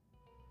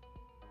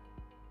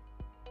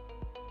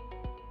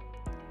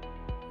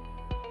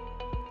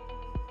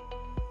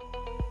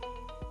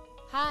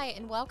Hi,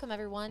 and welcome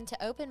everyone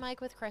to Open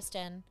Mic with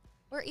Kristen,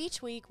 where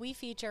each week we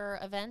feature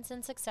events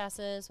and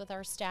successes with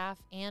our staff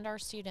and our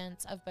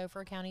students of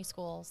Vosburgh County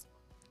Schools.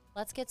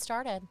 Let's get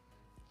started.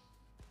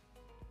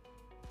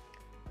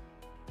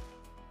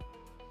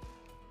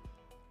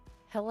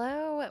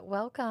 Hello,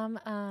 welcome.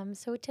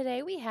 So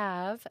today we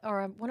have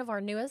one of our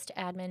newest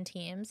admin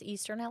teams,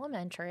 Eastern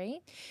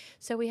Elementary.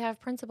 So we have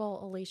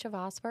Principal Alicia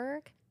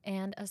Vosburgh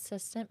and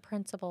Assistant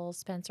Principals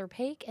Spencer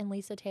Pake and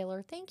Lisa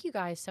Taylor. Thank you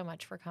guys so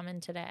much for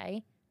coming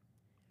today.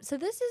 So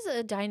this is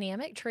a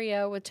dynamic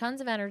trio with tons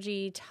of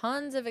energy,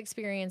 tons of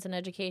experience in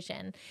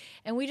education,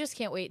 and we just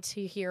can't wait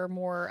to hear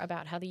more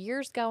about how the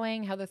year's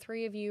going, how the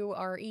three of you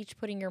are each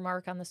putting your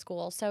mark on the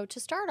school. So to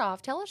start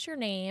off, tell us your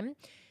name,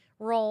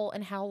 role,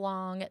 and how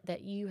long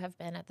that you have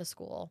been at the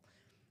school.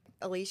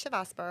 Alicia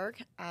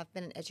Vosburgh. I've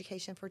been in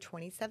education for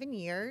 27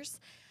 years.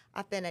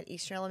 I've been at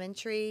Eastern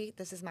Elementary.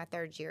 This is my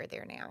third year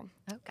there now.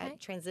 Okay. I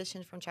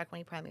transitioned from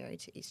Chacoany Primary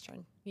to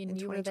Eastern You in were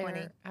 2020.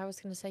 there. I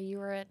was going to say you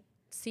were at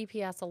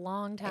CPS a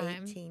long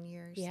time. 18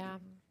 years. Yeah,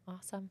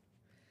 awesome.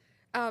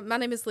 My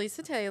name is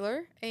Lisa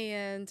Taylor,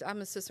 and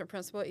I'm assistant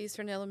principal at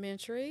Eastern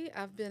Elementary.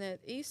 I've been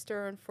at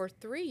Eastern for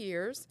 3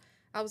 years.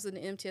 I was an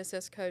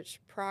MTSS coach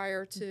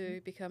prior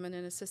to becoming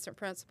an assistant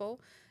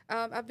principal.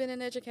 I've been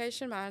in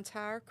education my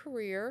entire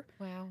career.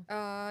 Wow.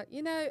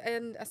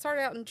 And I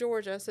started out in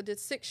Georgia, so did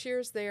 6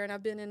 years there, and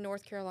I've been in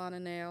North Carolina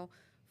now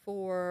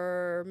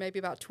for maybe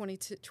about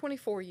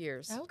 24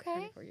 years. Okay.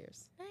 24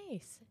 years.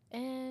 Nice.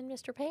 And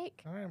Mr.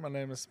 Pake? All right, my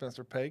name is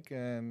Spencer Pake,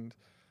 and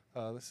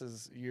this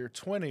is year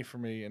 20 for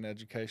me in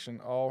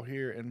education, all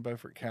here in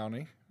Beaufort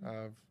County.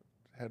 I've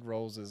had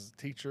roles as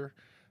teacher,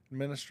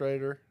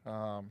 administrator,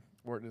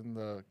 worked in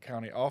the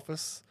county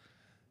office,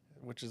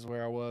 which is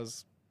where I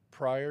was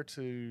prior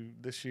to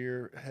this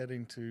year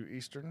heading to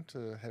Eastern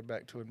to head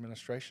back to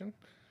administration.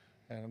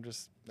 And I'm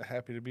just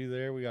happy to be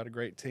there. We got a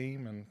great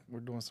team, and we're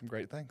doing some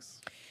great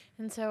things.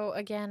 And so,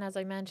 again, as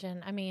I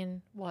mentioned,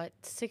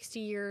 60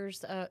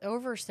 years,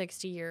 over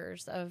 60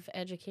 years of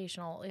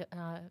educational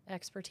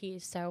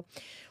expertise. So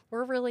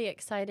we're really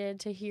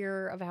excited to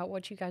hear about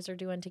what you guys are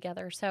doing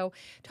together. So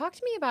talk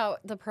to me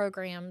about the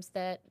programs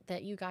that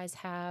you guys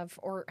have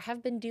or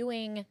have been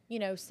doing,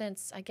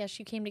 since I guess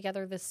you came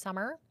together this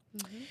summer.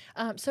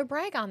 Mm-hmm. So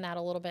brag on that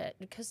a little bit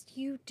because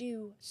you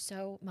do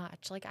so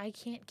much. Like, I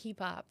can't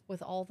keep up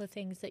with all the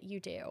things that you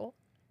do.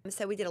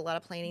 So we did a lot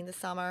of planning this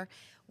summer.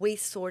 We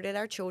sorted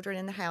our children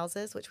in the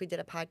houses, which we did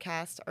a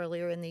podcast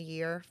earlier in the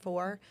year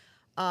for.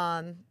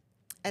 And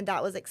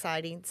that was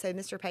exciting. So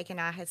Mr. Pake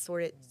and I had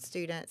sorted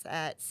students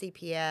at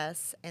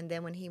CPS, and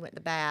then when he went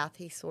to Bath,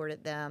 he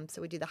sorted them.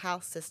 So we do the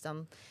house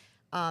system.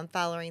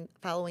 Following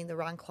the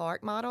Ron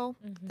Clark model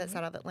that's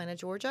out of Atlanta,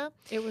 Georgia.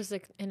 It was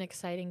an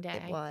exciting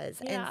day. It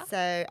was. Yeah. And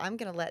so I'm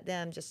going to let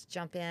them just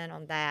jump in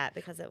on that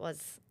because it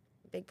was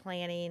big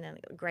planning and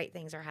great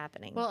things are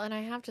happening. Well, and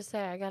I have to say,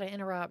 I got to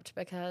interrupt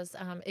because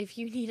if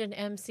you need an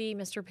MC,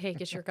 Mr.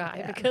 Pake is your guy.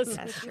 Yeah, because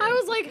that's true. I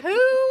was like, who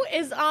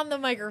is on the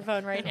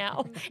microphone right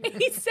now? And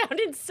he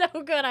sounded so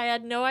good. I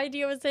had no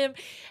idea it was him.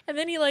 And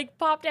then he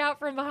popped out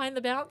from behind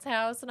the bounce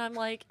house, and I'm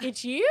like,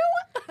 it's you?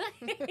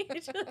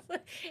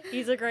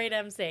 He's a great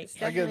MC.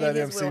 I get that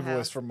MC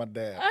voice from my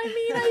dad.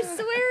 I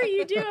swear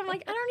you do. I'm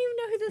like, I don't even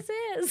know who this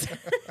is.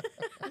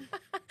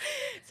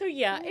 So,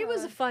 yeah, it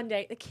was a fun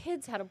day. The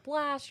kids had a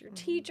blast, your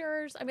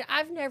teachers.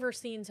 I've never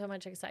seen so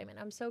much excitement.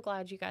 I'm so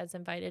glad you guys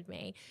invited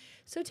me.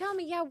 So tell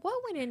me,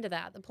 what went into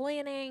that? The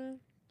planning?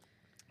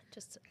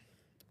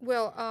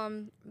 Well,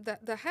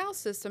 the house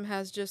system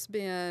has just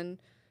been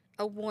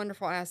a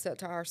wonderful asset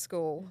to our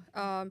school.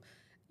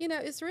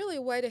 It's really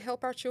a way to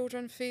help our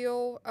children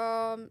feel,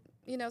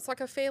 it's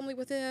like a family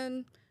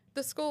within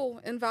the school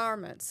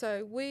environment.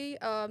 So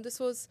this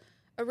was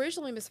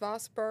originally Miss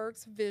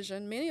Vosburgh's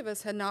vision. Many of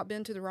us had not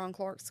been to the Ron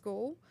Clark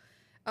School.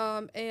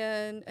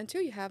 And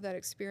until you have that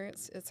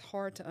experience, it's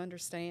hard to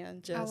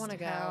understand just I want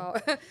to how.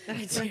 go.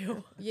 I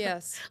do.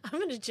 Yes. I'm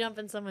going to jump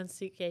in someone's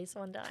suitcase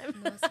one time.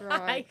 That's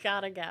right. I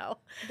got to go.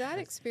 That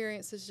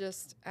experience is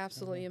just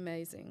absolutely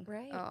amazing.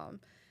 Right.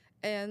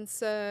 And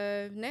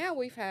so now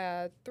we've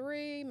had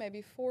 3,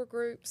 maybe 4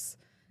 groups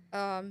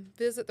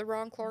visit the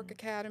Ron Clark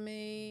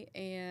Academy,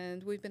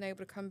 and we've been able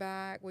to come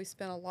back. We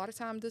spent a lot of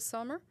time this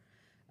summer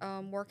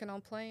working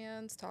on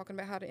plans, talking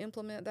about how to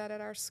implement that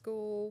at our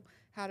school,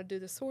 how to do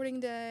the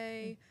sorting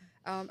day,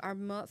 our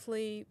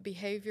monthly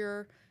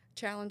behavior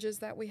challenges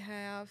that we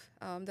have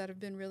that have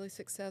been really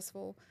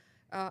successful.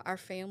 Our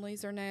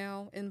families are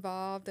now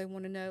involved. They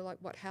want to know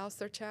what house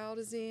their child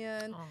is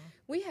in. Aww.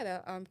 We had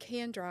a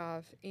can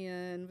drive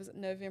in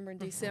November and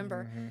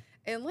December,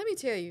 and let me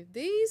tell you,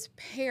 these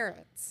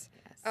parents.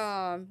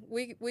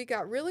 We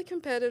got really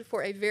competitive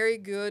for a very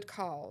good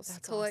cause,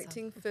 That's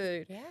collecting awesome.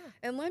 food. Yeah.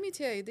 And let me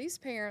tell you, these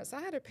parents,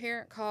 I had a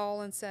parent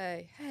call and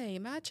say, hey,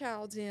 my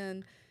child's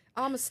in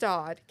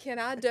Amistad. Can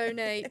I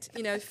donate,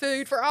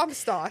 food for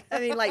Amistad?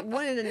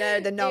 Wanting to know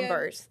the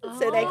numbers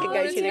so they could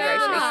go to the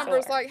grocery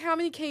Numbers, store. how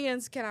many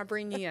cans can I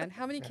bring in?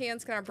 How many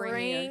cans can I bring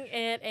in? Bring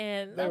it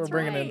in. They were That's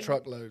bringing right. in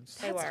truckloads.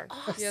 They were.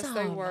 Awesome. Yes,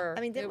 they were.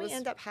 Didn't It we was-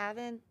 end up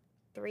having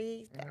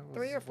three It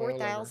or was four well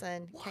over.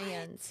 thousand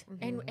cans.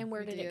 And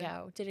where We did it did.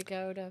 go? Did it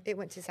go to? It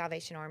went to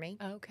Salvation Army.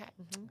 Okay.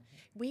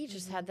 We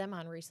just had them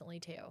on recently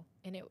too,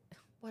 and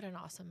what an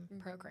awesome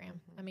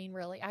program. I mean,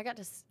 really, I got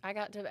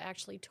to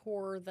actually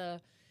tour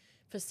the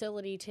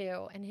facility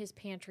too, and his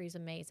pantry's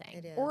amazing.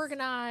 It is.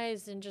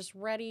 Organized and just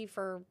ready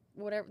for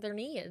whatever their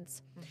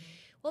needs.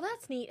 Well,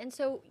 that's neat. And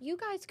so you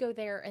guys go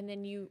there, and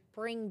then you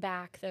bring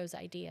back those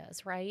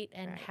ideas, right?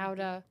 And Right. how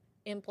to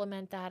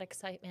implement that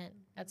excitement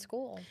at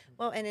school.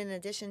 Well, and in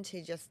addition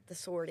to just the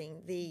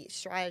sorting, the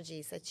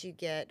strategies that you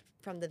get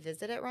from the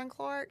visit at Ron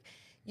Clark,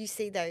 you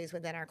see those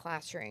within our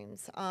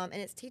classrooms. And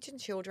it's teaching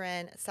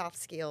children soft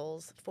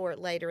skills for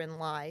later in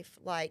life,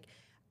 like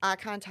eye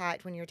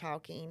contact when you're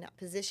talking,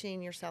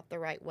 positioning yourself the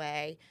right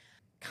way,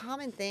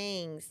 common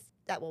things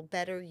that will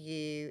better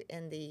you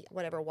in the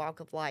whatever walk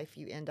of life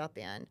you end up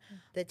in.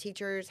 The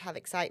teachers have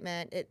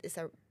excitement. It's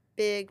a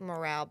big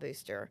morale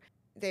booster.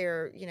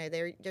 They're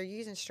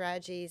using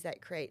strategies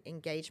that create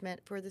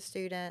engagement for the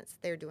students.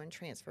 They're doing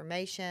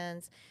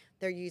transformations.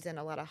 They're using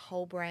a lot of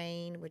whole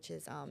brain, which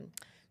is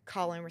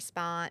call and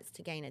response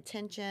to gain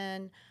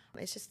attention.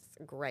 It's just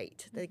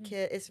great. The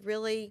kid, it's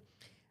really,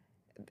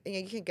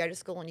 you can go to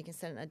school and you can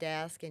sit at a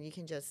desk and you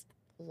can just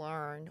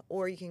learn,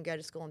 or you can go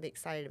to school and be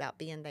excited about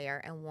being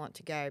there and want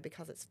to go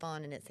because it's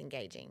fun and it's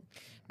engaging.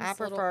 I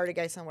prefer to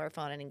go somewhere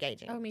fun and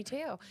engaging. Oh, me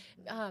too.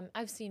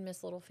 I've seen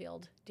Miss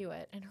Littlefield do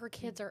it, and her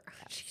kids are,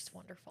 she's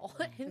wonderful.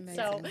 And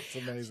so, Amazing. It's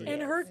amazing.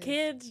 and her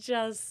kids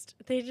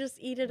they just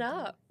eat it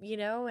up,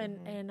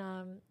 and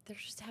they're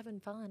just having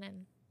fun,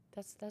 and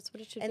that's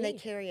what it should And be. they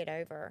carry it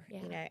over,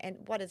 Yeah. And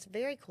what is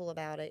very cool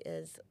about it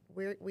is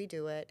we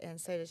do it, and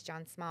so does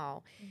John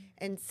Small.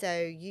 And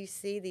so you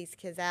see these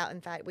kids out.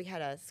 In fact, we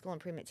had a school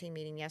improvement team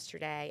meeting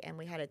yesterday, and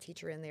we had a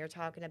teacher in there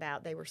talking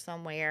about they were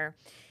somewhere,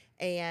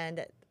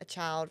 and a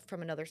child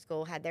from another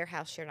school had their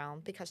house shirt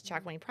on because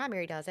Chocowinny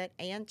Primary does it,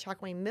 and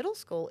Chocowinny Middle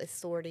School is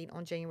sorting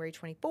on January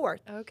 24th.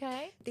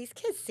 Okay. These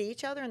kids see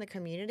each other in the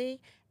community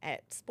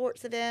at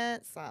sports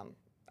events,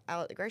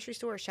 out at the grocery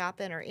store,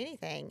 shopping, or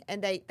anything,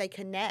 and they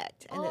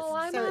connect. And I'm so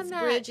on it's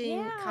that. bridging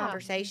Yeah.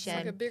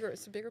 conversation.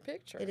 It's a bigger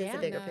picture. It is Yeah.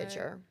 a bigger You know,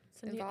 picture.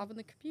 So new- Involving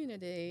the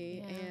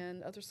community Yeah.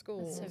 and other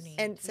schools. so neat.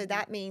 And so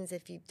that means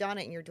if you've done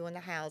it and you're doing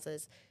the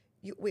houses,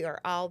 we are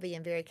all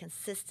being very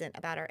consistent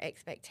about our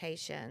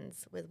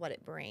expectations with what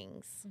it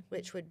brings,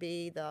 which would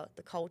be the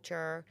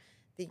culture,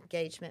 the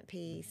engagement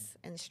piece,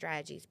 and the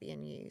strategies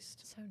being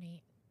used. So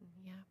neat.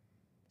 Yeah.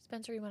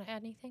 Spencer, you want to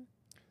add anything?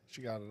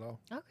 She got it all.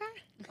 Okay.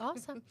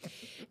 Awesome.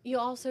 You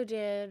also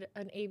did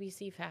an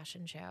ABC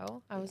fashion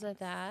show. I was at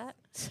that.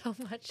 So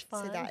much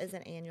fun. So that is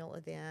an annual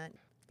event.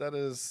 That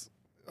is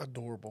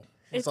adorable.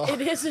 It That's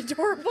all. is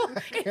adorable.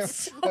 It's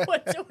so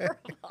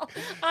adorable.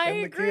 I And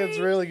the agree. kids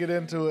really get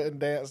into it and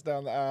dance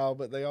down the aisle,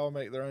 but they all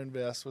make their own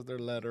vest with their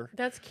letter.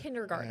 That's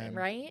kindergarten, And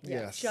right?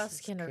 Yes, Just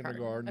it's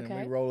kindergarten. And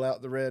Okay. we roll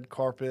out the red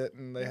carpet,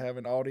 and they have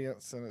an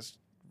audience, and it's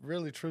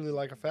really, truly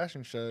like a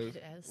fashion show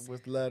It is.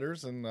 with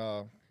letters. And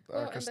our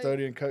and they-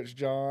 custodian, Coach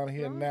John,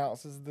 he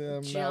announces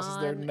them, announces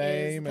their John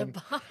name, is and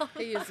the bomb.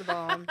 He is the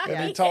bomb.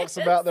 and he talks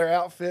about their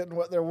outfit and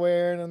what they're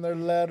wearing and their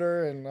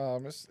letter,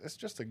 and it's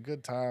just a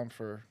good time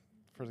for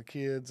the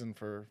kids and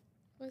for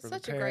It's for the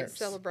such a great parents.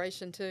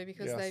 celebration too,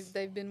 because Yes.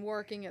 they've been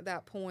working at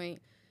that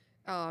point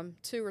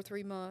 2 or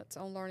 3 months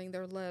on learning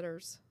their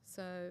letters.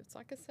 So it's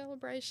like a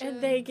celebration.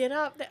 And they get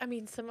up. I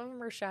mean, some of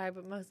them are shy,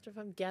 but most of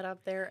them get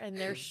up there and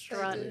they're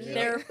strutting. do.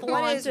 They're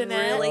What is flaunting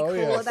really it. Oh, cool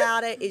yes.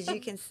 about it is you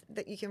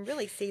can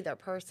really see their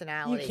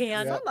personality.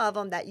 can. Some of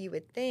them that you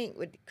would think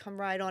would come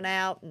right on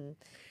out and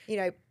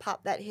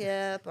pop that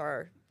hip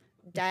or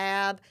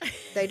dab,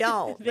 they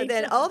don't. They But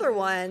then don't. other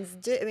ones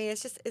do. I mean,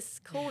 it's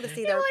cool to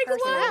see their You're like,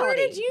 personality. where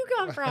did you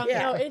come from? Yeah.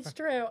 No, it's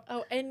true.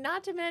 Oh, and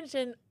not to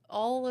mention,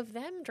 all of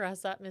them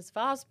dress up. Miss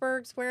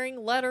Vosburgh's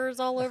wearing letters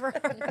all over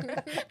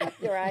her.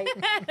 You're right.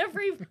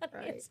 Everybody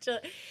Right. is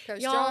just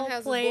Coach y'all John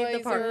has played a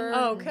the part. blazer.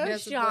 Oh, He Coach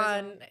has his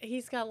John, blazer.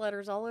 he's got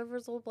letters all over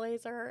his little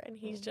blazer, and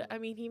he's just, I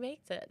mean, he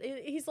makes it.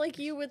 He's like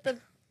you with the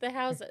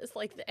houses.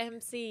 Like the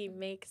MC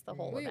makes the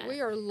whole event.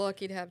 We are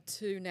lucky to have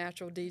 2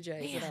 natural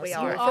DJs at our We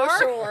school, are. You for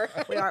sure.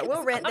 We are.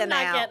 We'll rent I'm them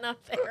not out. getting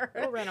up there.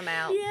 We'll rent them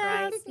out.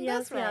 Yes, Right? yes,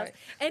 That's right. yes.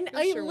 And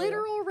We a sure will.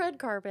 literal red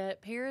carpet.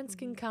 Parents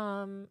can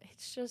come.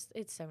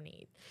 It's so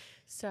neat.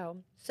 So,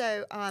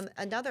 So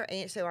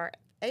so our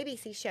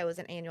ABC show is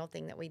an annual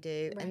thing that we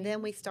do, Right. and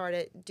then we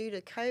started due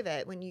to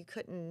COVID when you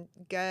couldn't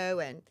go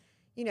and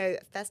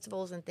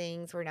festivals and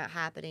things were not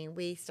happening.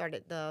 We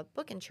started the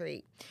Book and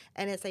Treat,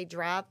 and it's a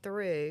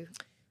drive-through.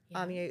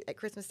 yeah. At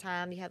Christmas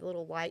time, you have a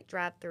little white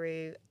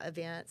drive-through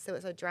event. So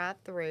it's a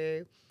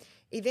drive-through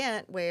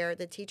event where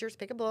the teachers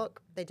pick a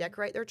book, they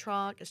decorate their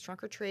trunk. It's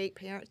trunk or treat.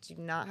 Parents do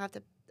not have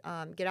to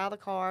get out of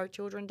the car.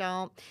 Children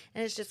don't,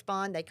 and it's just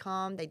fun. They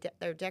come,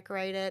 they're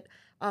decorated.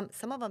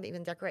 Some of them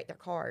even decorate their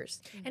cars.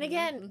 And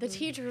again, the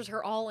teachers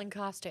are all in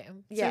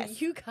costume. Yes. So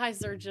you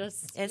guys are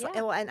just. And,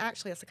 yeah. and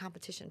actually, it's a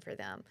competition for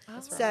them.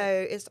 Oh. So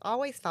it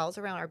always falls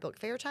around our book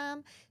fair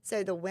time.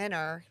 So the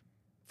winner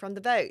from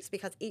the votes,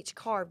 because each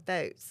car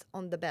votes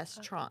on the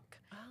best trunk.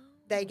 Oh.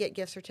 they get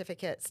gift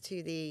certificates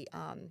to the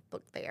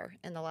book fair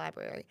in the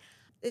library.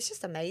 It's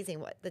just amazing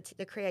what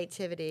the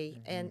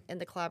creativity and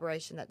the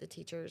collaboration that the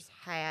teachers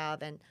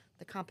have, and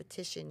the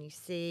competition you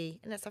see.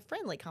 And it's a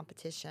friendly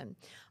competition.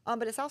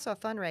 But it's also a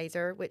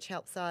fundraiser, which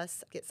helps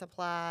us get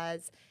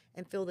supplies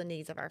and fill the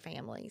needs of our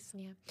families.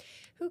 Yeah.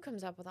 Who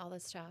comes up with all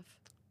this stuff?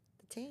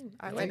 The team.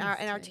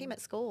 Our team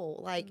at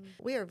school. Like,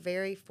 we are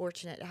very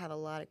fortunate to have a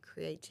lot of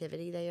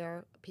creativity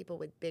there, people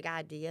with big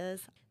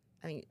ideas.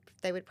 I mean,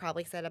 they would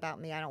probably say about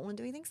me, I don't want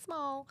to do anything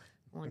small.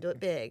 I want to do it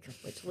big,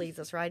 which leads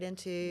us right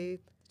into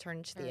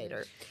Turnage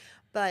Theater.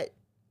 But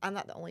I'm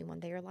not the only one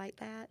there like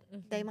that.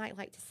 They might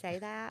like to say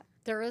that.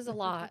 There is a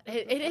lot.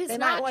 It is They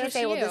not might want to just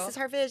say, you. well, this is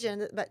her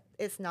vision, but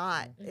it's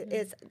not.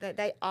 It's that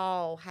they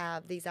all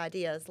have these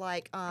ideas.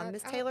 Like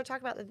Miss Taylor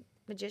talked about the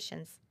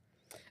magicians.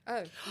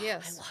 Oh,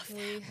 yes. I love that.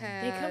 We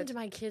had, They come to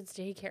my kids'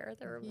 daycare.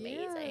 They're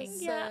amazing.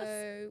 Yes.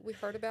 So we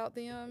heard about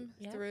them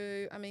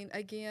through, I mean,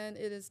 again,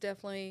 it is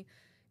definitely,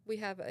 we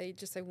have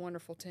just a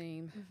wonderful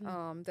team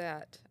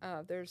that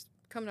there's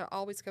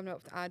always coming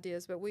up with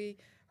ideas. But we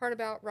heard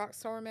about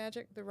Rockstar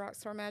Magic, the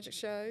Rockstar Magic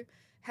Show,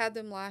 had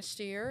them last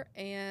year.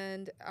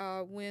 And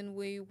when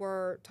we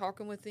were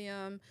talking with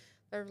them,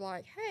 they were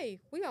like, hey,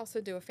 we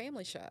also do a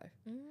family show.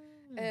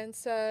 And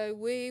so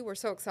we were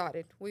so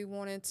excited. We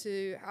wanted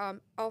to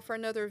offer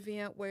another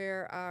event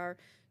where our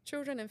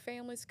children and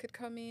families could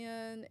come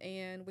in,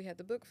 and we had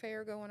the book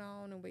fair going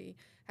on, and we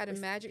had a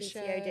magic show.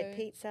 PTO did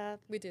pizza.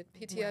 We did.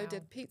 PTO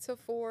did pizza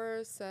for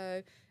us.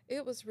 So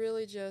it was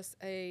really just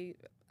a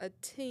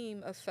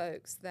team of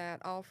folks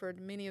that offered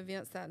many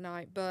events that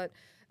night. But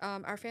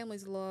our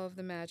families love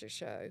the magic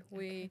show.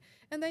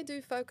 And they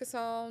do focus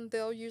on,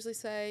 they'll usually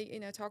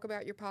say, talk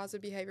about your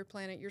positive behavior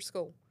plan at your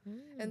school.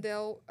 And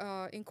they'll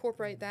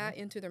incorporate that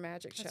into their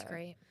magic show. That's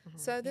great.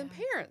 So then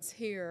parents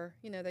hear,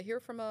 they hear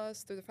from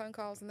us through the phone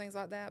calls and things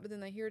like that, but then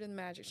they hear it in the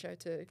magic show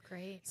too.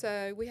 Great.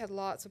 So we had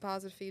lots of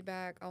positive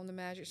feedback on the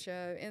magic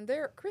show. And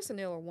Chris and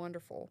Neil are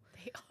wonderful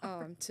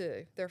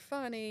too. They're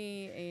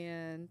funny,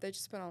 and they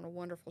just put on a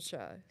wonderful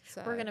show.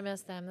 So We're going to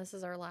miss them. This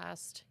is our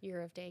last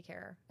year of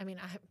daycare. I mean,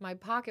 my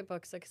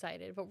pocketbook's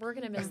excited, but we're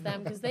going to miss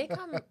them because they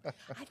come,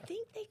 I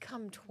think they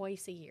come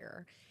twice a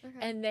year.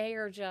 And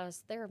they're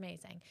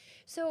amazing.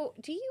 So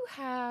do you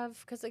have,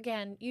 because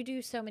again, you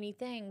do so many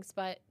things,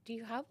 but do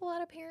you have a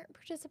lot of parent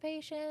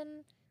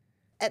participation?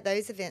 At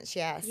those events,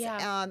 yes.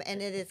 Yeah.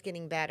 And it is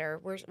getting better.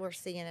 We're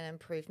seeing an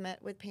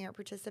improvement with parent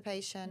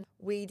participation.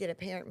 We did a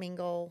parent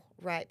mingle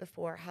right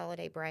before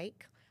holiday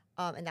break,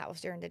 and that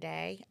was during the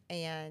day.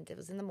 And it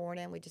was in the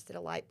morning. We just did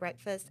a light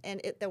breakfast.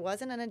 And there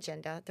wasn't an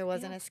agenda. There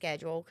wasn't a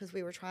schedule, because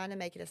we were trying to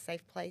make it a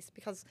safe place,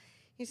 because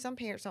some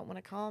parents don't want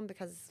to come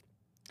because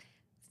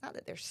it's not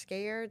that they're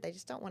scared. They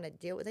just don't want to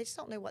deal with it. They just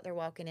don't know what they're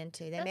walking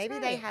into.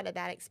 They had a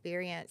bad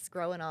experience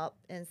growing up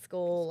in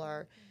school,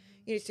 or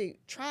so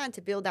trying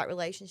to build that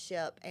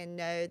relationship and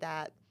know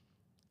that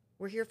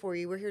we're here for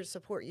you. We're here to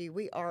support you.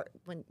 We are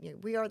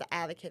the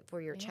advocate for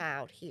your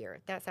child here.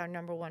 That's our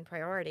number one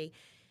priority.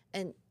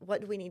 And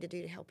what do we need to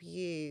do to help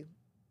you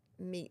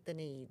meet the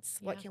needs?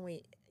 What can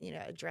we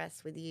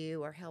address with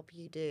you or help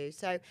you do?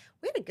 So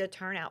we had a good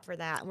turnout for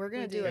that, and we're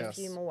going to do a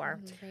few more.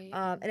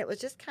 And it was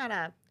just kind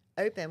of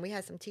open. We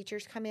had some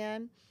teachers come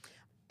in,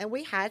 and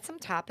we had some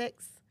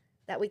topics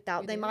that we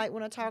thought they might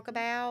want to talk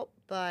about,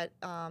 but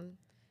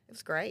it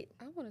was great.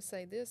 I want to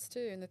say this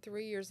too. In the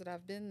 3 years that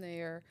I've been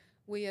there,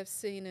 we have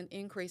seen an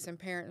increase in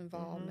parent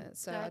involvement.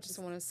 So I just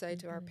want to say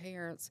to our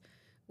parents,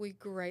 we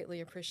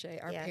greatly appreciate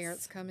our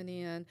parents coming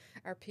in.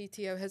 Our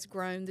PTO has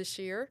grown this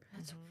year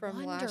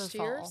from last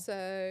year.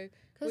 So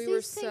because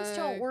these things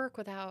don't work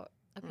without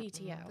a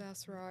PTO.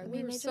 That's right. I We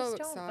mean, were they so just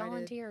don't excited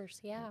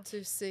volunteers,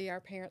 to see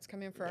our parents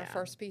come in for our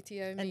first PTO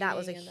meeting. And that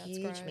was a that's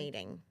huge great.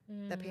 meeting.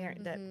 The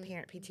parent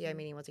PTO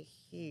meeting was a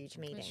huge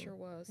meeting. It sure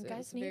was. You It guys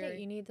was need very, it.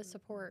 You need the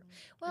support.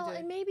 Well, do.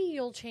 and maybe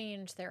you'll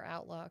change their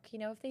outlook.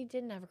 If they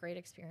didn't have a great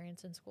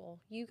experience in school,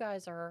 you're going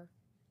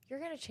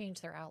to change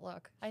their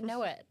outlook. I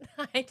know it.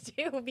 I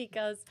do,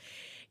 because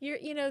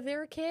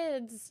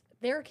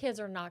their kids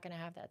are not going to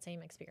have that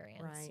same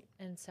experience. Right.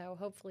 And so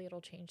hopefully it'll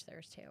change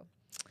theirs too.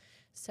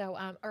 So,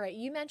 all right,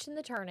 you mentioned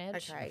the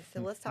Turnage. Okay,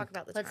 so let's talk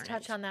about the Let's Turnage.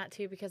 touch on that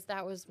too, because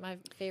that was my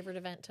favorite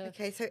event to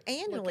Okay, so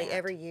annually, at.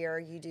 every year,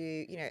 you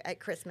do, at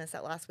Christmas,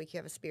 that last week, you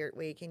have a Spirit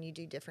Week, and you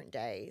do different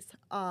days.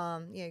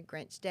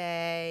 Grinch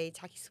Day,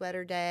 Tacky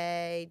Sweater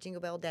Day,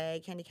 Jingle Bell Day,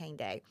 Candy Cane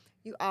Day.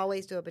 You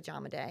always do a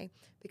Pajama Day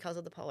because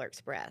of the Polar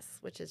Express,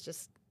 which is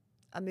just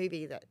a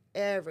movie that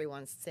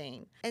everyone's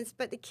seen.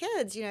 But the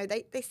kids,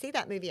 they see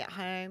that movie at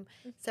home.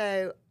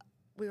 So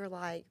we were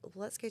like,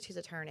 let's go to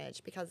the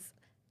Turnage, because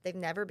they've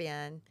never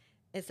been.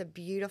 It's a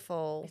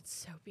beautiful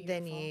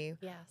venue.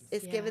 Yes.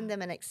 It's given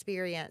them an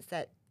experience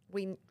that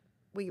we're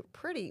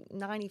pretty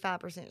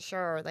 95%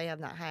 sure they have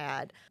not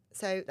had.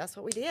 So that's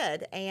what we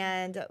did.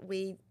 And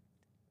we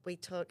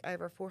took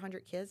over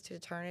 400 kids to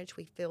the Turnage.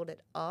 We filled it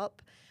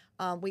up.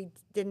 We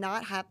did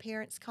not have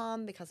parents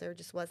come because there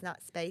just was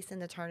not space in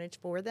the turnage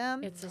for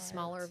them. It's a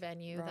smaller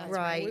venue. Right. That's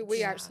Right. We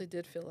Yeah. actually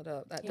did fill it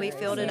up that day. We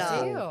filled it You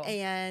up, do.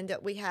 and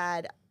we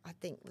had, I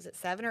think, was it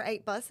 7 or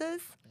 8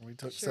 buses? We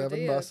took Sure 7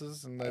 did.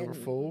 buses, and they were And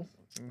full,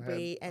 and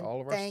had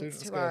all of our thanks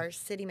students to go. our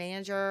city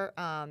manager,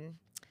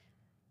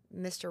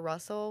 Mr.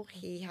 Russell,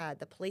 he had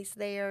the police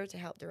there to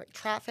help direct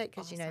traffic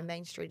because, Awesome.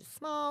 Main Street is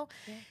small,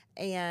 Yeah.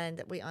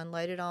 and we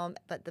unloaded them.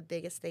 But the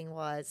biggest thing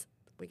was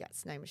we got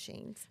snow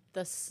machines.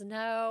 The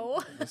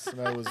snow. The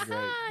snow was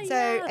great.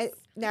 So Yes.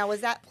 now,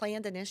 was that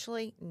planned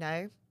initially?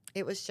 No.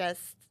 It was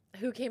just,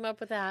 Who came up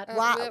with that?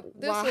 Why-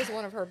 This why- was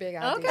one of her big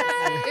ideas. Okay.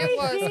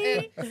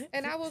 It was,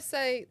 and I will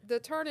say the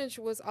turnage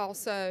was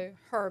also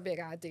her big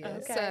idea.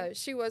 Okay. So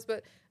she was,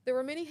 but there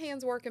were many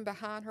hands working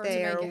behind her to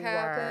there make it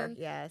happen.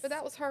 were, yes. But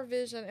that was her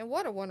vision, and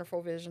what a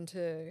wonderful vision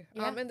too.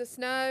 Yeah. In the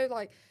snow,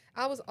 like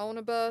I was on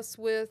a bus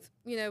with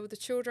with the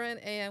children,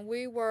 and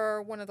we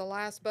were one of the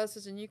last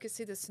buses, and you could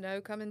see the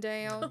snow coming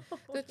down.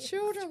 The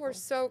children were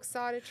so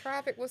excited.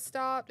 Traffic was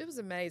stopped. It was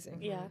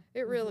amazing. Yeah.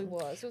 It really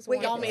was. It was. a We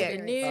Y'all wonderful made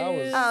the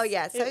experience. news. Oh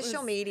yeah, It social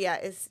was- media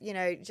is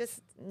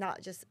just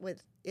not just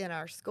within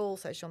our school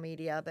social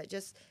media, but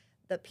just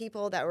the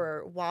people that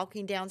were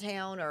walking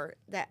downtown or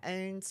that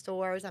own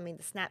stores. I mean,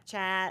 the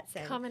Snapchats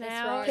and Coming That's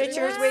out. right.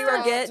 pictures Yeah. we were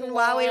Stopped to getting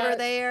while we were watch.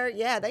 there.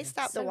 Yeah, they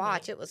stopped So to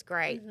watch. neat. It was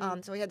great.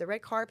 So we had the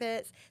red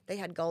carpets. They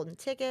had golden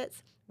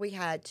tickets. We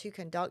had 2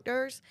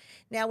 conductors.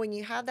 Now, when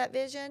you have that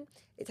vision,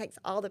 it takes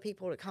all the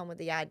people to come with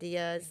the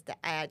ideas to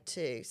add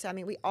to. So, I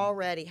mean, we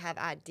already have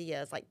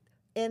ideas. Like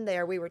in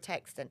there, we were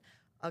texting,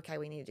 okay,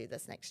 we need to do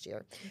this next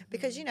year.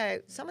 Because,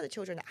 some of the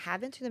children that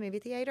have been to the movie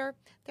theater,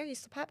 they're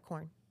used to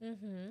popcorn.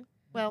 Mm-hmm.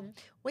 Well,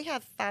 we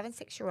have 5 and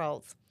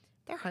 6-year-olds.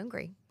 They're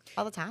hungry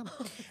all the time.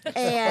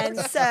 And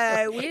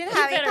so we didn't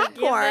have any Better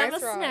give popcorn. them a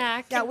That's right.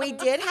 snack. Now, we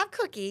did have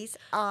cookies.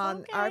 Our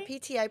Okay.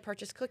 PTA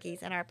purchased cookies,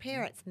 and our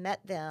parents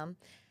met them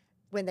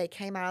when they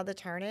came out of the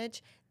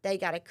turnage. They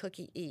got a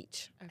cookie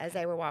each as Okay.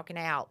 they were walking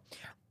out.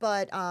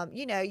 But,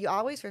 you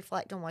always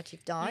reflect on what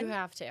you've done. You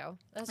have to.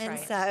 That's and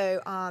right.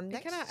 so And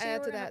next can I year add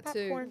we're to gonna have that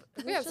too? popcorn.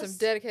 We have some Just-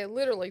 dedicated.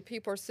 Literally,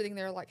 people are sitting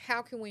there like,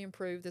 "How can we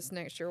improve this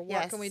next year?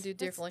 What can we Yes. do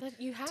differently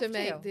You have to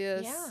make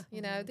this?"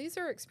 Yeah. These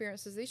are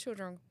experiences these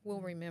children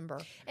will remember.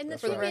 And the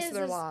That's for the thing right. rest is, of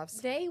their is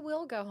lives. they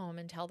will go home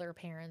and tell their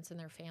parents and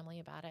their family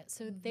about it.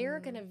 So they're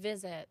going to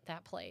visit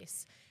that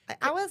place.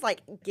 I was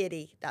like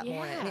giddy that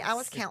morning. I mean, I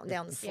was Yes. counting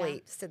down the Yeah.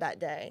 sleeps to that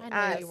day. I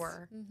know you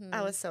were.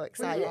 I was so Were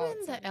excited. you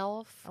in the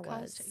elf I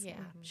costume? was. Yeah,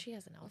 she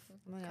has an elf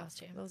I'm an elf.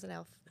 costume. I was an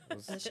elf. It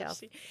was, On the shelf.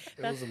 She- it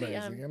that's was the,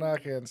 amazing, and I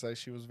can say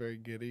she was very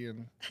giddy,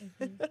 and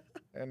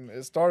and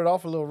it started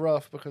off a little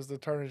rough because the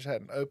turnage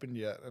hadn't opened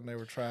yet, and they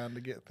were trying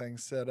to get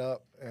things set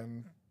up,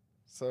 and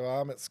so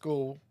I'm at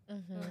school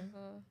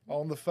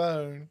on the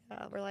phone.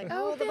 We're like,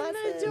 Open the the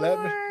buses.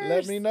 door.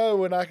 Let me know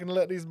when I can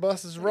let these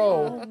buses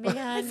roll. Oh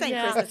man, Sing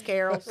yeah. Christmas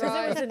carols. Because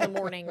it was Right. in the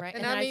morning, right?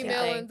 And I I'm think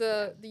emailing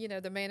they-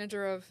 the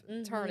manager of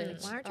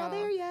turnage. Why aren't y'all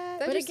there yet?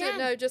 They But just didn't again-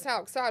 know just how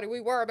excited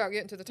we were about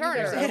getting to the turnage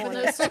better that open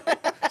morning. those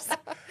doors.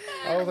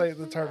 I don't think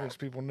the turnage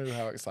people knew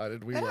how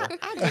excited we But were.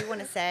 I do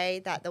want to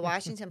say that the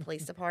Washington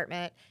Police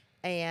Department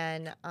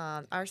and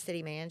our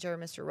city manager,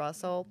 Mr.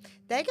 Russell,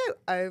 they go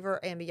over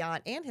and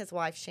beyond, and his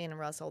wife, Shannon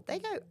Russell, they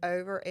go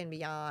over and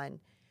beyond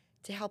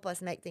to help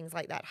us make things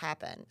like that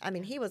happen. I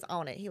mean, he was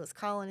on it. He was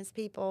calling his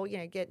people,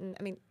 getting,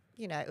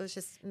 it was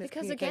just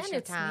Because miscommunication again, of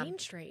it's time. Main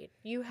Street.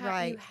 You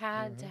Right.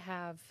 had to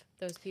have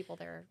those people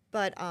there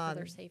But for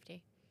their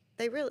safety.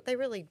 they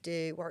really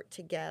do work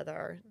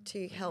together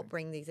to help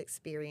bring these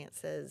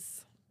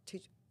experiences to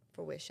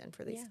fruition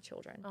for these Yeah.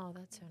 children. Oh,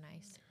 that's so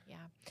nice. Yeah.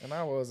 And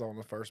I was on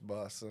the first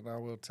bus, and I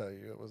will tell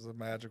you, it was a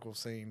magical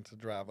scene to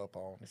drive up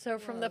on. So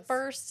from the was.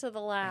 first to the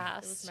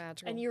last,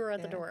 magical. and you were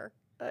at the Yeah. door.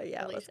 Oh,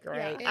 yeah, it was Yeah.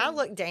 great. Yeah. I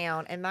looked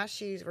down, and my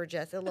shoes were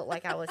it looked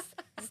like I was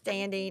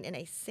standing in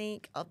a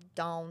sink of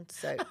Dawn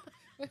soap.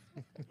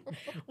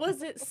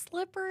 Was it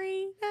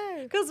slippery? No.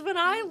 Because when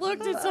I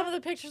looked at some of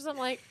the pictures, I'm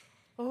like,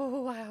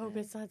 oh, I hope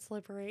it's not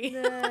slippery.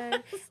 No.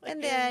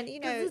 And then,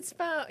 'Cause it's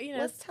let's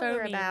it's tell her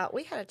foamy. about,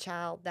 we had a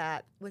child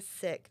that was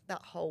sick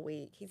that whole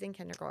week. He's in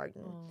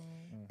kindergarten.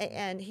 Oh.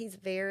 And he's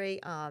very,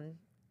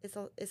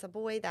 it's a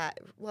boy that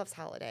loves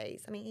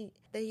holidays. I mean,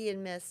 he had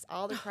missed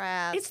all the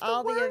crafts, It's the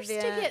all worst the to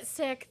events. get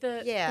sick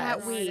that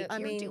Yes. week. I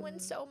You're mean- doing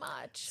so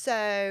much.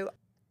 So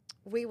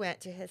we went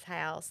to his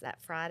house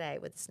that Friday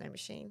with the snow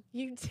machine.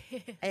 You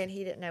did. And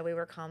he didn't know we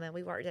were coming.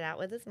 We worked it out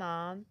with his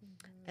mom,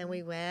 and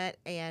we went.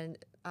 And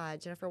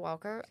Jennifer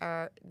Walker,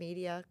 our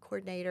media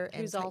coordinator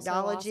and Who's also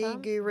technology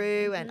awesome.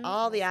 guru, and Mhm.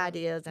 all the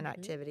ideas and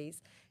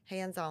activities,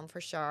 hands on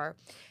for sure.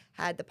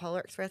 Had the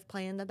Polar Express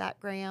playing in the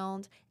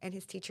background, and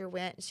his teacher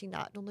went and she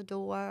knocked on the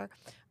door,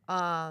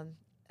 and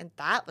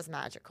that was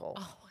magical.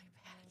 Oh, I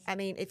bet. I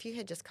mean, if you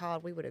had just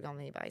called, we would have gone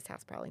to anybody's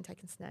house probably and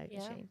taken snow Yeah.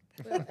 machine.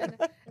 Well,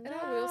 and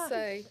I will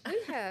say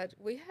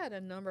we had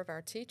a number of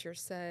our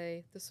teachers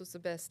say this was the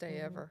best day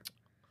ever.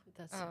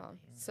 That's so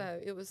So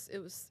it was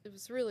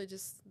really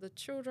just the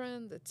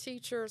children, the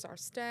teachers, our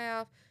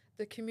staff.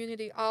 the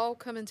community all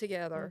coming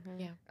together.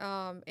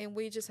 Yeah. And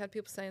we just had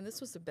people saying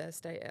this was the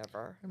best day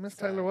ever. And Miss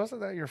Taylor,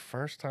 wasn't that your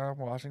first time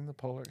watching the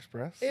Polar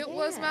Express? It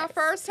was my Yes.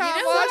 first time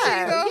know watching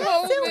what? the Yes,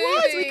 whole it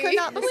was. We movie. could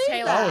not Miss believe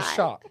Taylor. I was that.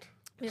 shocked.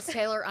 Miss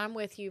Taylor, I'm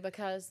with you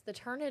because the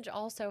Turnage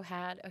also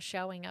had a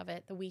showing of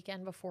it the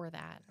weekend before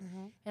that.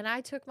 And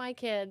I took my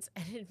kids,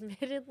 and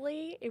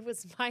admittedly, it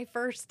was my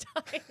first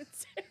time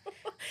too.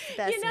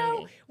 Best You know,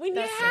 movie. when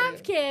you Best have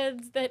movie.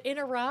 kids that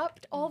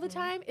interrupt all the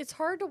time, it's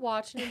hard to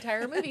watch an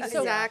entire movie. So,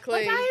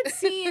 Exactly. like,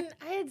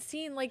 I had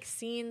seen like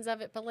scenes of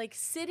it, but like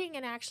sitting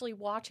and actually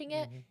watching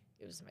it,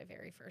 it was my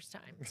very first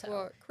time. So,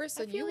 Well,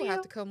 Kristen, feel you will have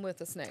you. to come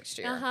with us next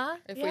year Yep.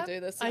 if we do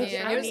this I-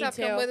 again. I You just need have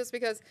to come to. with us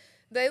because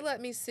they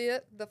let me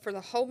sit for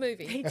the whole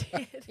movie.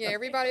 they did. Yeah,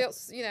 everybody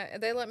else,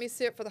 they let me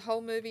sit for the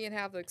whole movie and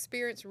have the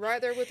experience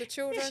right there with the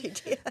children. She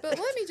did. But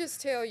let me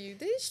just tell you,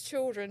 these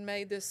children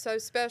made this so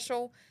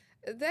special.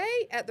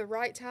 They, at the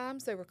right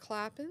times, they were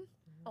clapping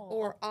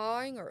or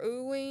awing or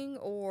oohing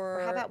or...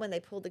 Or how about when they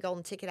pulled the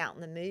golden ticket out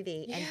in the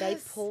movie and they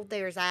Yes. pulled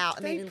theirs out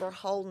and They they were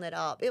holding it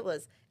up. It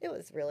was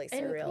really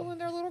And surreal. pulling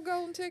their little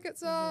golden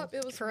tickets up.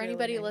 It was For really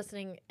anybody neat.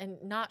 listening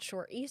and not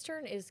sure,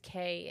 Eastern is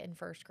K in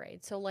first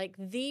grade. So, like,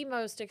 the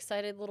most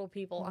excited little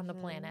people on the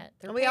planet.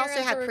 Their And we also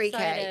parents have are pre-K.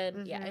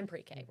 excited. Yeah, and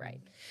pre-K, right.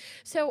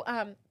 So,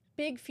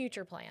 big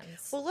future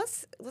plans. Well,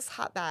 let's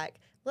hop back.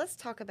 Let's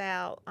talk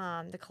about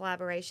the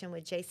collaboration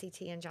with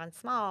JCT and John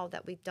Small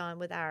that we've done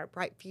with our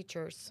Bright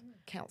Futures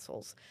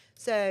councils.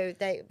 So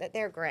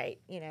they're great.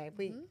 You know,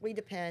 we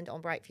depend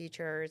on Bright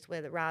Futures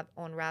with Robin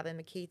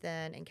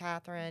McKeithen and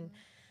Catherine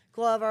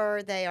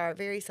Glover. They are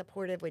very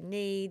supportive with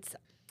needs.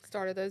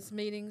 Started those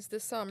meetings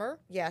this summer.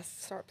 Yes,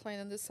 Start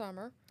planning this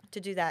summer.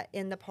 to do that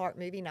in the park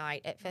movie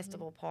night at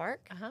Festival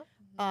Park.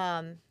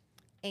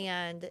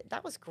 And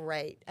that was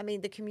great. I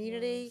mean, the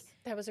community,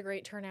 that was a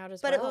great turnout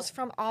as but well. it was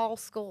from all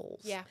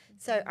schools. Yeah.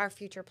 So our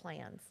future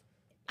plans.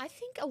 I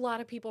think a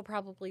lot of people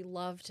probably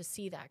love to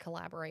see that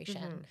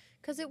collaboration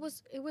because it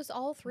was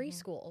all three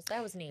schools.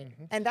 That was neat.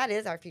 And that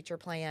is our future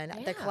plan.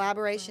 Yeah. The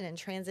collaboration and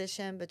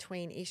transition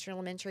between Eastern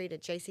Elementary to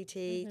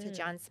JCT to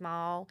John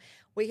Small.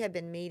 We have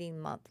been meeting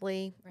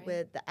monthly Right.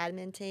 with the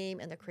admin team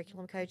and the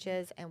curriculum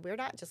coaches, and we're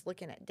not just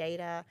looking at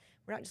data.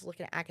 We're not just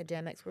looking at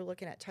academics. We're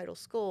looking at total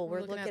school.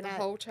 We're looking at the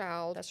whole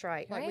child. That's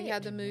right. Like we Right.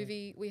 had the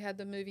movie. We had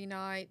the movie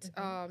night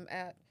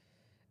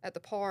at the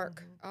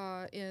park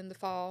in the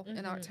fall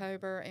in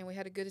October, and we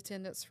had a good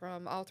attendance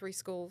from all three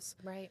schools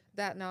Right.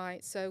 that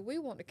night. So we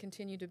want to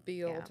continue to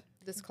build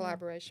this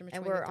collaboration between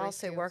And the we're three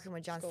also schools- working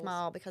with John schools.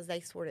 Small because they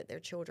sorted their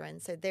children.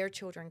 So their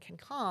children can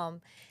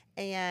come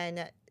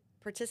and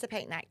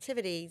participate in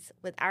activities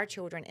with our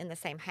children in the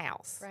same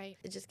house. Right.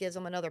 It just gives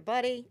them another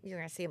buddy. You're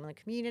going to see them in the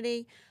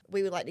community.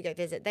 We would like to go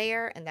visit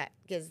there, and that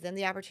gives them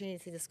the opportunity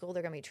to see the school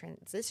they're going to be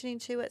transitioning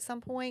to at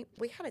some point.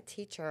 We had a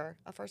teacher,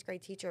 a first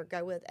grade teacher,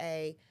 go with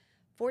a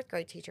fourth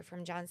grade teacher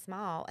from John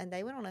Small, and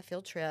they went on a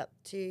field trip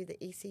to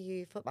the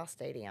ECU football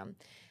stadium.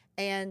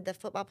 And the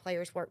football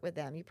players worked with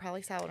them. You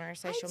probably saw it on our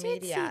social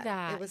did media. see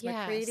that, It was yes.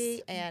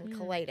 McCready and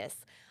Colatus.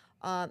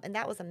 And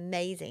that was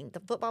amazing. The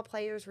football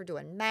players were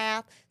doing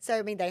math. So,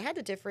 I mean, they had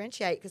to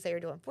differentiate because they were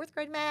doing fourth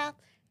grade math,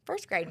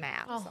 first grade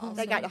math. Oh,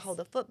 They got to nice. hold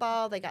the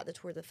football. They got to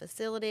tour the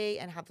facility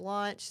and have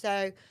lunch.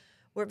 So,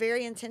 we're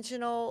very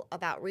intentional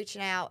about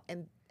reaching out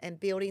and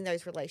building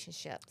those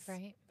relationships.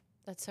 Right.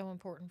 That's so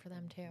important for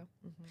them too.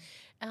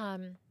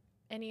 Mm-hmm.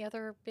 Any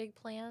other big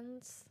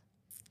plans?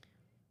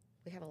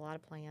 We have a lot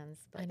of plans,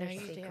 but I know they're you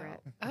secret.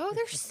 do. Oh,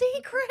 they're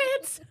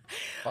secrets.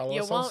 Follow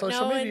You us on won't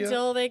social know media.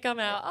 until they come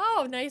out.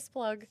 Oh, nice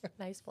plug.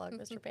 Nice plug,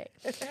 Mr. Pake.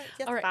 Just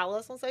All right. follow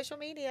us on social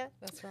media.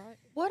 That's right.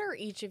 What are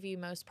each of you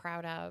most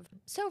proud of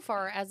so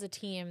far as a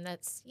team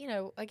that's,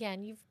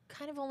 again, you've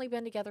kind of only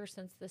been together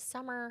since this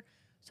summer.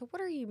 So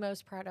what are you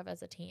most proud of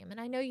as a team?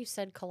 And I know you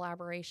said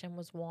collaboration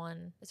was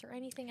one. Is there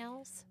anything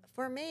else?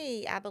 For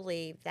me, I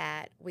believe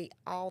that we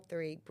all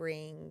three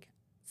bring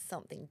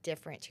something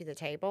different to the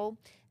table,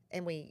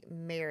 and we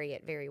marry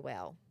it very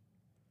well.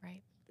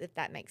 Right. If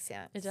that makes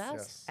sense. It does.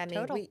 Yes. I mean,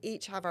 Total. we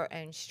each have our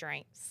own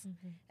strengths,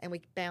 and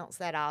we bounce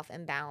that off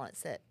and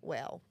balance it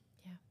well.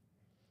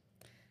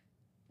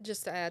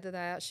 Just to add to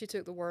that, she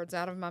took the words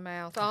out of my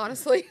mouth,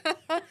 honestly.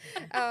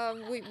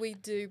 We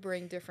do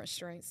bring different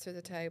strengths to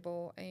the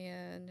table.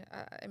 And,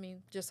 I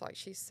mean, just like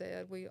she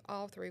said, we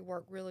all three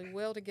work really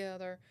well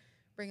together,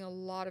 bring a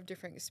lot of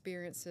different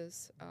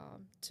experiences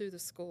to the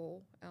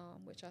school,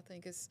 which I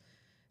think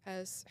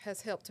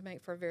has helped to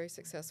make for a very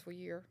successful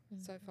year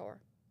so far.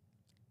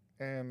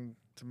 And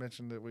to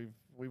mention that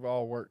we've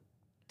all worked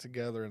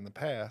together in the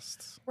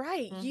past.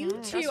 Right. You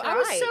Mhm. two. That's I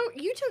was right.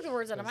 you took the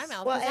words out of my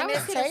mouth. Well, 'cause I and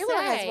was Miss gonna Taylor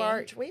has say-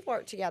 worked. We've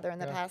worked together in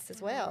the Yeah. past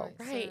as well.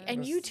 Right. So-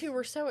 And you two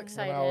were so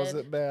excited. When I was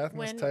at Bath, Miss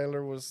when-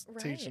 Taylor was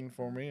Right. teaching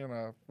for me, and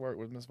I worked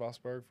with Miss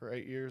Vosburgh for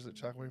 8 years at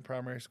Chalkawee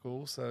Primary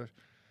School. So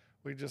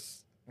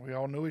we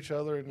all knew each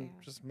other and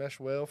just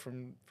meshed well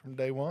from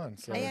day one.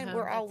 So And Oh,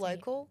 we're all that's neat.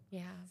 local,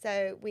 Yeah.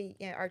 so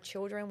our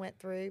children went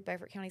through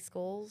Beaufort County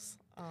schools.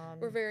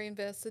 We're very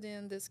invested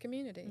in this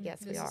community.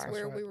 Yes, we this are. is That's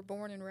where right. we were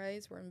born and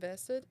raised. We're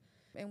invested.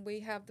 and we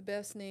have the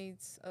best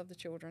needs of the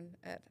children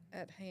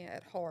at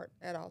heart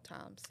at all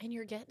times. And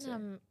you're getting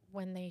them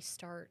when they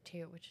start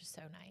too, which is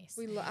so nice.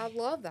 I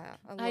love that.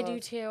 I do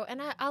too.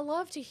 And I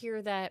love to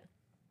hear that,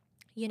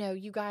 you know,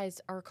 you guys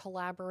are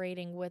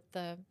collaborating with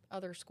the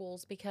other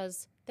schools,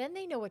 because then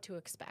they know what to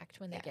expect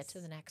when they get to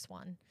the next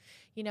one.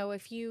 You know,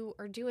 if you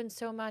are doing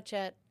so much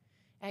at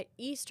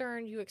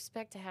Eastern, you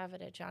expect to have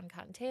it at John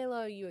Cotton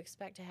Taylor, you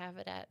expect to have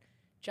it at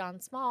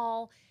John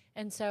Small.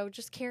 And so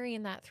just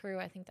carrying that through,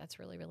 I think that's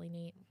really, really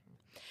neat.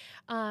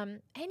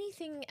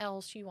 Anything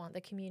else you want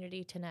the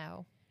community to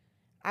know?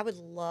 I would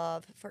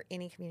love for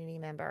any community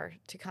member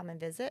to come and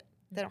visit.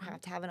 They don't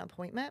have to have an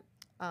appointment.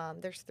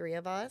 There's 3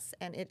 of us,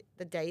 and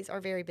the days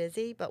are very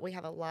busy, but we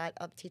have a lot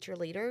of teacher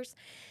leaders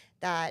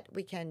that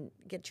we can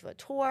get you a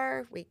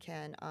tour. We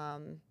can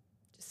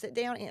just sit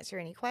down, answer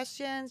any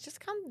questions. Just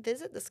come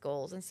visit the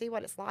schools and see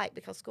what it's like,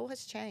 because school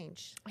has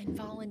changed. And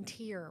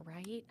volunteer,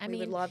 right? We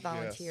would love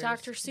volunteers.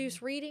 Dr.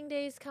 Seuss reading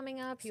days coming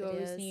up. You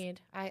always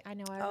need. I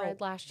know I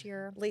read last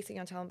year. Lisa, you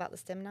want to tell them about the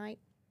STEM night?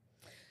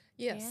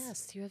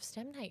 Yes, you have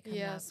STEM night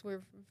coming up. Yes,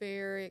 we're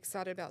very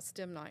excited about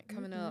STEM night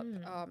coming up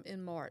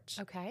in March.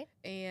 Okay.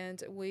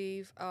 And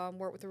we've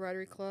worked with the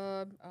Rotary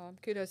Club.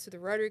 Kudos to the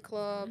Rotary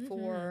Club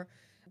for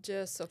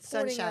just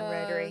supporting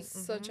us.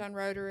 Sunshine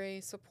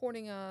Rotary,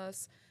 supporting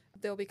us.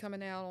 They'll be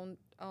coming out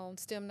on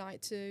STEM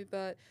night too.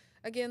 But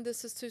again,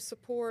 this is to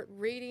support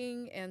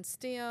reading and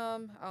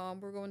STEM.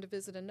 We're going to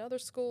visit another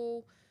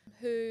school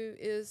who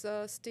is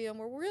STEM.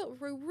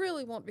 We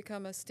really want to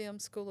become a STEM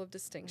school of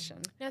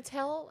distinction. Now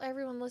tell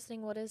everyone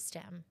listening, what is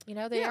STEM? You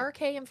know, they are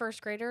K and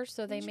first graders,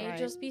 so they may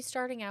just be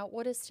starting out.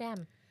 What is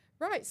STEM?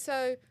 Right.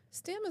 So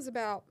STEM is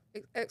about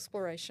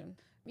exploration.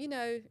 You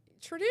know,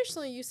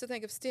 traditionally you used to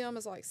think of STEM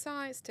as like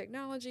science,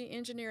 technology,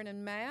 engineering,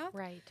 and math.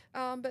 Right.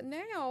 But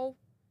now,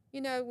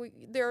 you know,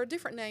 there are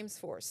different names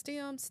for it.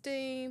 STEM,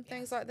 STEAM,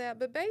 things like that.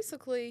 But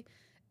basically,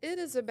 it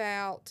is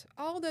about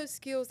all those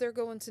skills they're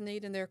going to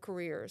need in their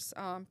careers.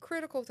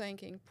 Critical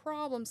thinking,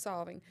 problem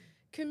solving,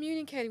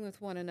 communicating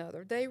with one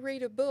another. They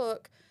read a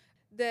book,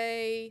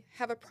 they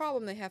have a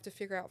problem they have to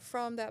figure out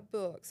from that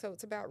book. So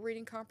it's about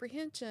reading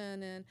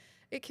comprehension, and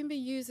it can be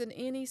used in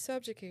any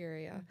subject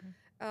area.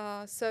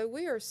 So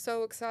we are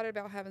so excited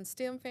about having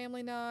STEM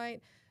Family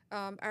Night.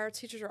 Our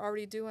teachers are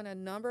already doing a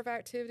number of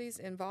activities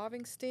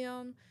involving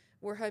STEM.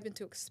 We're hoping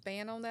to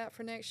expand on that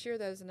for next year.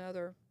 That is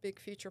another big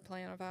future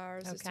plan of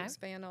ours, is to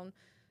expand on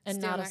and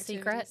STEM not a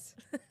activities.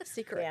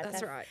 Secret,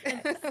 that's right.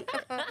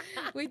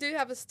 We do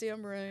have a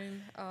STEM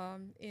room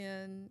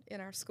in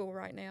our school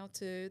right now,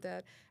 too,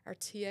 that our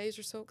TAs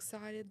are so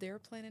excited. They're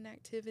planning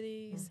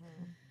activities.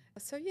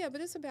 So, yeah,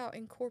 but it's about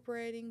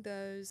incorporating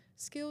those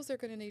skills they're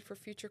going to need for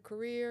future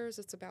careers.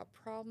 It's about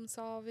problem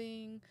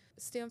solving.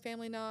 STEM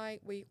Family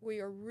Night, we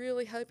are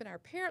really hoping our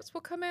parents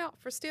will come out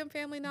for STEM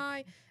Family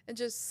Night and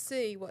just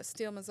see what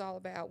STEM is all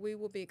about. We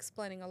will be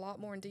explaining a lot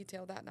more in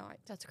detail that night.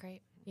 That's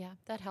great. Yeah,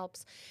 that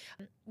helps.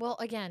 Well,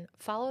 again,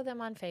 follow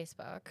them on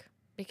Facebook,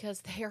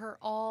 because they are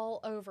all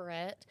over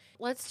it.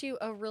 Let's do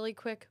a really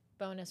quick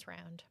bonus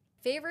round.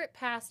 Favorite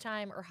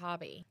pastime or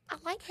hobby? I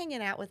like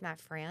hanging out with my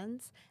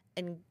friends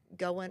and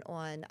going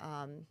on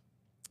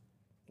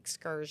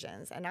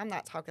excursions. And I'm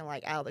not talking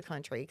like out of the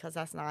country, because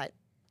that's not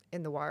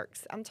in the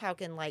works. I'm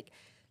talking like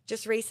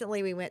just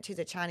recently we went to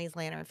the Chinese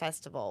Lantern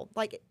Festival,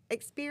 like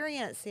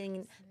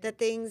experiencing the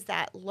things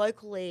that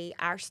locally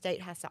our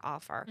state has to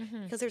offer,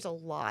 because there's a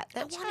lot.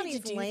 That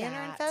Chinese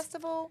Lantern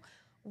Festival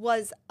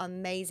was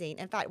amazing.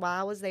 In fact, while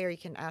I was there, you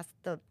can ask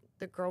the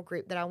girl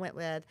group that I went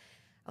with,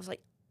 I was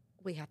like,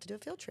 we have to do a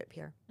field trip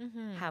here.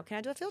 How can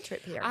I do a field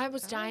trip here? I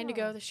was dying to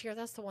go this year.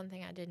 That's the one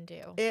thing I didn't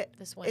do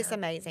this winter. It's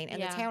amazing.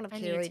 And the town of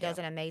Cary does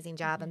an amazing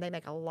job, and they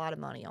make a lot of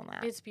money on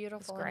that. It's beautiful.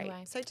 It's great.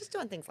 Anyway. So just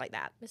doing things like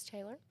that. Miss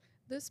Taylor?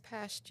 This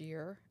past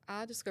year,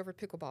 I discovered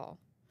pickleball.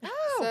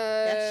 Oh,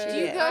 so do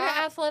you go to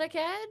Athletic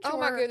Edge? Oh,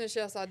 my goodness,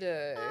 yes, I do.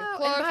 Oh,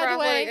 Plug and for by the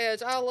way, Athletic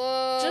Edge. I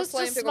love just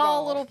playing a pickleball.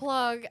 small little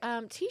plug.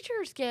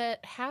 Teachers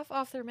get half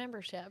off their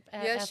membership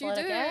at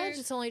Athletic Edge.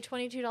 It's only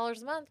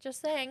 $22 a month,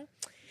 just saying.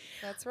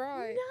 That's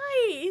right.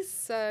 Nice.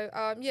 So,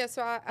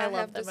 so I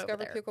have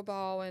discovered there.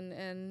 pickleball,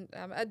 and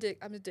I'm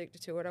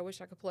addicted to it. I wish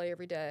I could play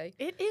every day.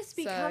 It is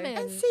becoming.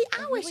 And see,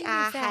 I wish really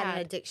I had fad.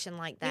 an addiction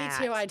like that.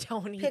 Me too. I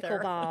don't either.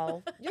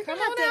 Pickleball. You're Come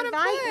gonna have on to out and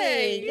invite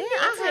play. me. You Yeah, need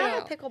I to.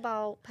 have a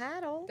pickleball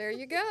paddle. There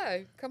you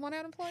go. Come on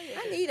out and play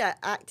I it. need an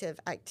active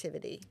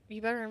activity.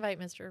 You better invite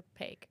Mr.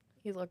 Pake.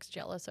 He looks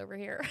jealous over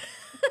here.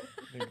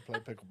 Need to play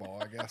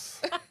pickleball, I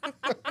guess.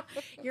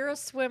 You're a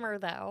swimmer,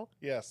 though.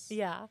 Yes.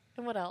 Yeah.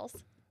 And what else?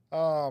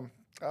 I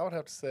would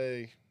have to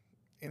say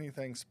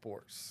anything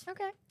sports.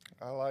 Okay.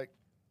 I like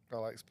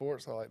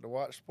sports. I like to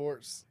watch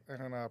sports,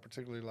 and I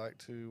particularly like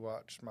to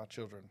watch my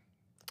children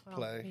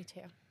play. Me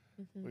too.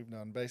 We've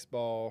done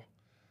baseball.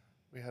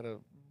 We had a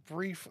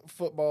brief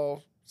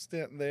football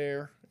stint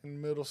there in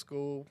middle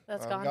school.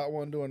 That's I've gone. got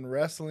one doing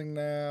wrestling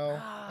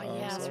now. Oh,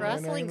 yes, so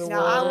wrestling's entering the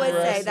No, I world would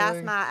of say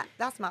wrestling.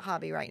 that's my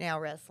hobby right now,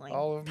 wrestling.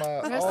 All of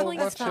my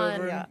Wrestling is fun.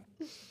 children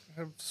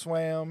have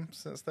swam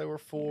since they were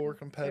 4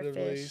 competitively.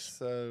 fish.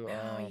 So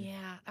Oh,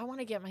 yeah. I want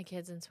to get my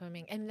kids in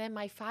swimming. And then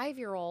my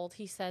 5-year-old,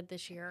 he said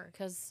this year,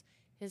 because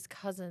his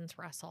cousins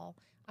wrestle,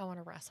 I want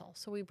to wrestle.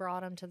 So we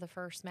brought him to the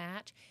first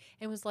match.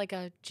 It was like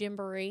a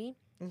jamboree.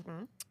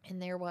 Mm-hmm.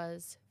 And there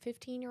was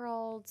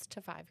 15-year-olds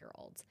to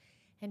 5-year-olds.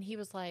 And he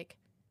was like,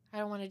 I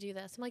don't want to do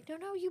this. I'm like,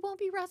 no, you won't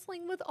be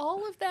wrestling with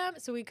all of them.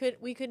 So we could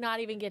not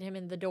even get him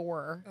in the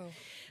door. Oh.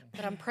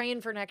 But I'm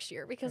praying for next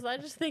year because I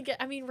just think,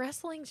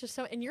 wrestling's just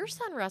so, and your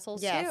son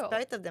wrestles Yes, too.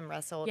 both of them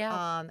wrestled.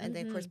 Yeah. And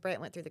then, of course, Brett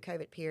went through the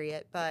COVID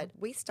period. But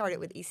we started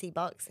with EC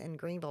Bucks in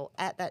Greenville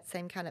at that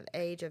same kind of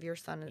age of your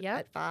son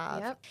at 5.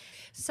 Yep.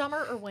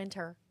 Summer or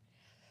winter?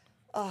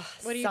 Oh,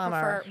 What do you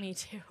summer. prefer? Me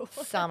too.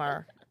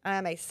 Summer.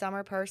 I'm a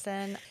summer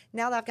person.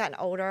 Now that I've gotten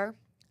older,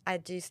 I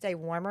do stay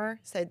warmer,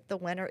 so the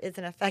winter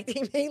isn't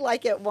affecting me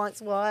like it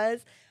once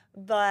was.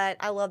 But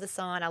I love the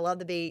sun. I love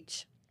the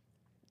beach,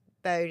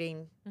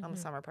 boating. I'm a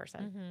summer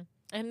person.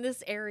 And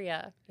this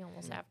area, you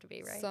almost have to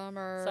be, right?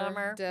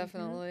 Summer,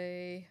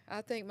 definitely.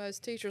 I think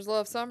most teachers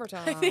love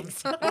summertime. I think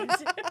so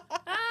too.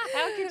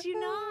 How could you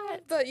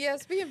not? But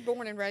yes, being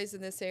born and raised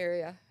in this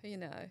area,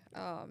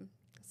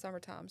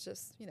 summertime's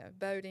just,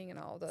 boating and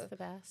all It's the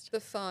best. the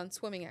fun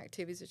swimming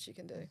activities that you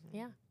can do.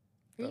 Yeah.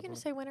 Are you going to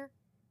say winter?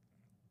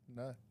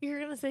 no, You're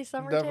going to say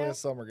summer definitely too? a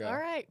summer guy. All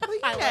right. Well,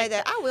 I like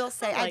that I will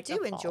say I like the do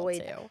fall, enjoy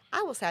too. that.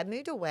 I will say I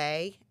moved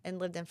away and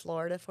lived in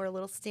Florida for a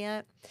little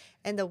stint.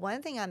 And the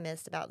one thing I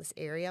missed about this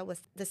area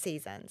was the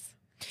seasons.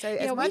 So Yeah,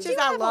 as we much do as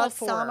I have all love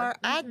 4. summer,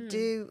 I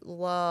do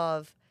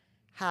love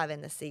having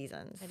the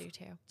seasons I do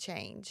too.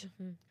 change.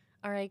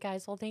 All right,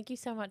 guys. Well, thank you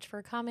so much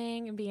for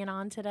coming and being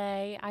on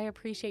today. I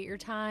appreciate your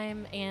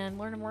time and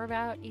learning more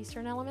about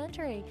Eastern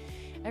Elementary.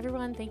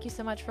 Everyone, thank you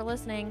so much for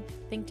listening.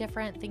 Think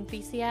different. Think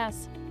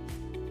BCS.